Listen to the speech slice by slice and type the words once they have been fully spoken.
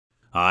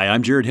Hi,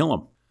 I'm Jared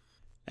Hillam.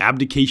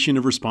 Abdication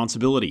of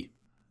responsibility.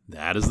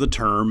 That is the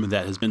term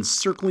that has been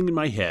circling in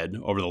my head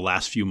over the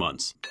last few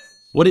months.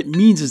 What it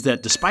means is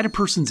that despite a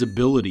person's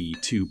ability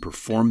to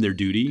perform their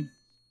duty,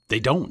 they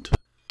don't.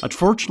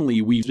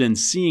 Unfortunately, we've been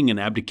seeing an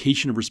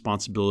abdication of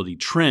responsibility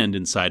trend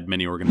inside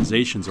many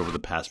organizations over the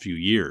past few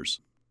years.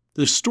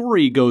 The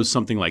story goes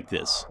something like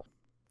this.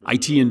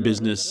 IT and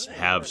business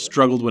have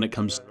struggled when it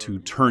comes to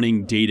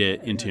turning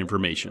data into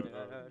information.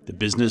 The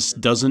business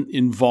doesn't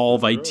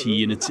involve IT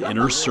in its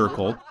inner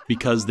circle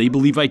because they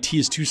believe IT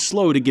is too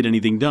slow to get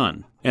anything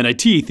done. And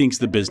IT thinks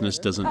the business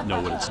doesn't know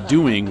what it's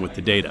doing with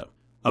the data.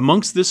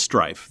 Amongst this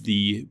strife,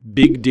 the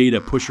big data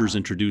pushers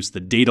introduced the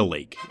data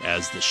lake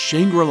as the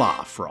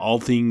Shangri-La for all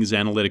things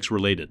analytics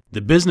related.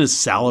 The business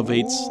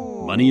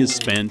salivates, money is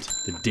spent,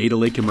 the data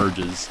lake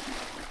emerges,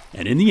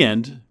 and in the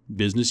end,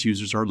 business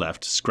users are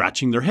left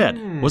scratching their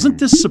head. Wasn't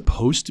this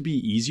supposed to be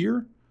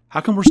easier? How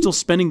come we're still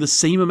spending the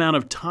same amount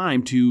of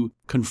time to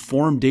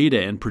conform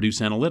data and produce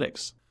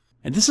analytics?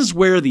 And this is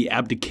where the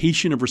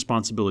abdication of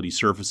responsibility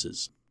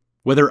surfaces.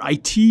 Whether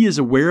IT is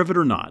aware of it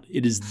or not,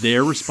 it is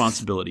their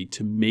responsibility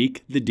to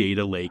make the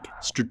data lake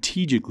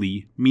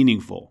strategically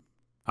meaningful.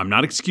 I'm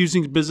not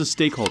excusing business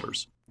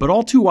stakeholders, but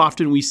all too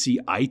often we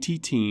see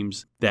IT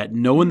teams that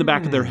know in the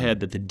back of their head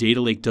that the data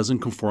lake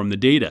doesn't conform the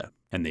data,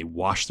 and they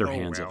wash their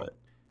hands of it.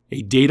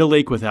 A data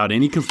lake without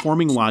any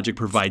conforming logic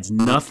provides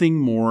nothing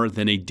more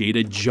than a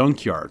data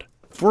junkyard,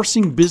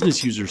 forcing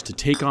business users to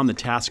take on the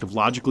task of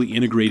logically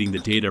integrating the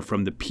data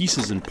from the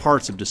pieces and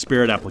parts of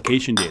disparate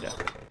application data.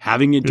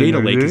 Having a data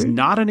lake is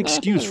not an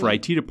excuse for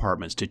IT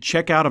departments to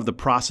check out of the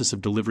process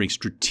of delivering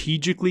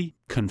strategically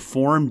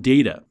conformed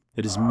data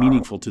that is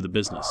meaningful to the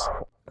business.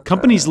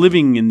 Companies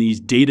living in these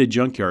data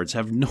junkyards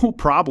have no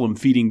problem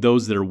feeding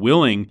those that are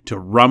willing to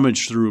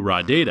rummage through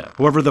raw data.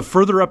 However, the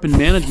further up in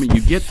management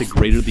you get, the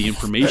greater the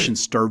information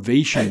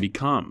starvation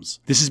becomes.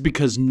 This is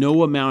because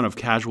no amount of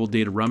casual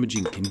data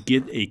rummaging can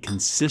get a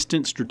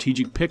consistent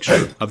strategic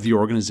picture of the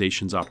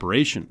organization's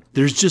operation.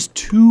 There's just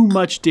too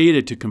much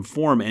data to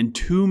conform and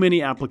too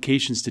many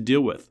applications to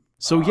deal with.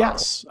 So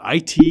yes,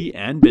 IT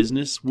and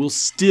business will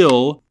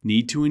still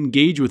need to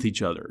engage with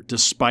each other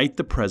despite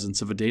the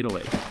presence of a data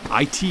lake.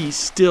 IT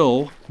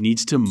still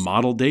needs to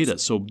model data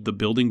so the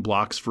building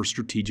blocks for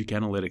strategic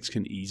analytics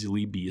can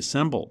easily be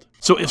assembled.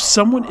 So if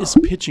someone is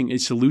pitching a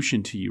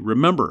solution to you,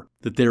 remember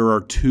that there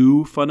are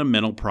two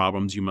fundamental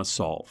problems you must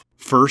solve.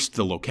 First,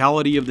 the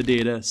locality of the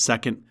data.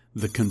 Second,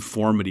 the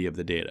conformity of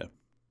the data.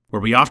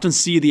 Where we often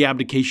see the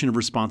abdication of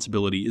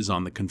responsibility is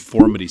on the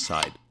conformity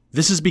side.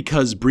 This is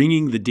because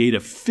bringing the data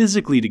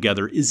physically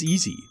together is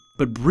easy,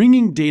 but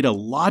bringing data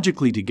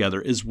logically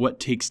together is what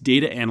takes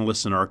data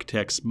analysts and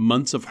architects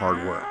months of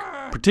hard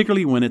work,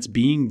 particularly when it's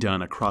being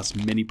done across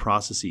many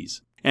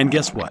processes. And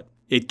guess what?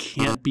 It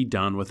can't be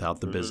done without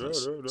the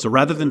business. So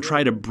rather than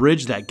try to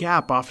bridge that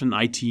gap, often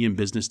IT and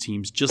business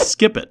teams just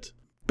skip it.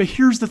 But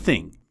here's the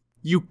thing.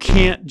 You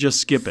can't just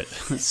skip it.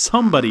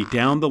 Somebody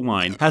down the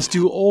line has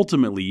to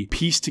ultimately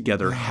piece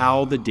together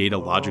how the data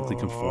logically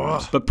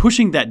conforms. But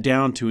pushing that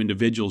down to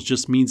individuals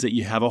just means that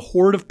you have a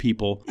horde of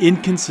people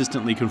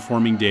inconsistently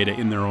conforming data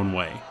in their own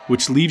way,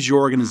 which leaves your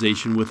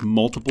organization with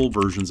multiple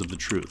versions of the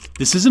truth.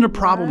 This isn't a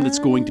problem that's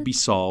going to be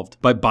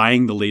solved by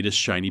buying the latest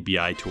shiny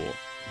BI tool.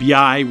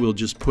 BI will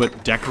just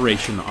put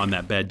decoration on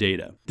that bad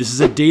data. This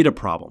is a data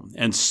problem,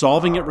 and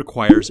solving it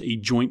requires a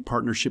joint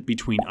partnership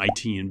between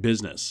IT and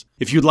business.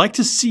 If you'd like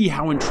to see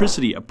how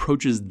Intricity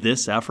approaches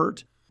this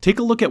effort, take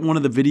a look at one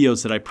of the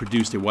videos that I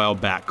produced a while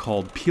back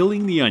called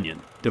Peeling the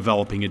Onion,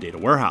 Developing a Data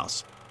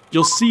Warehouse.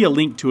 You'll see a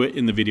link to it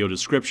in the video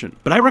description.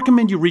 But I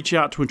recommend you reach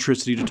out to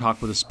Intricity to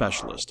talk with a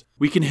specialist.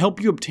 We can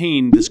help you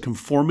obtain this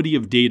conformity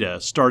of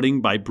data starting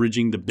by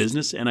bridging the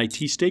business and IT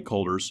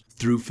stakeholders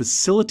through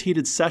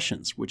facilitated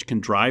sessions, which can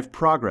drive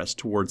progress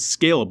towards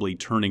scalably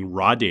turning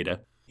raw data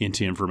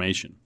into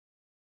information.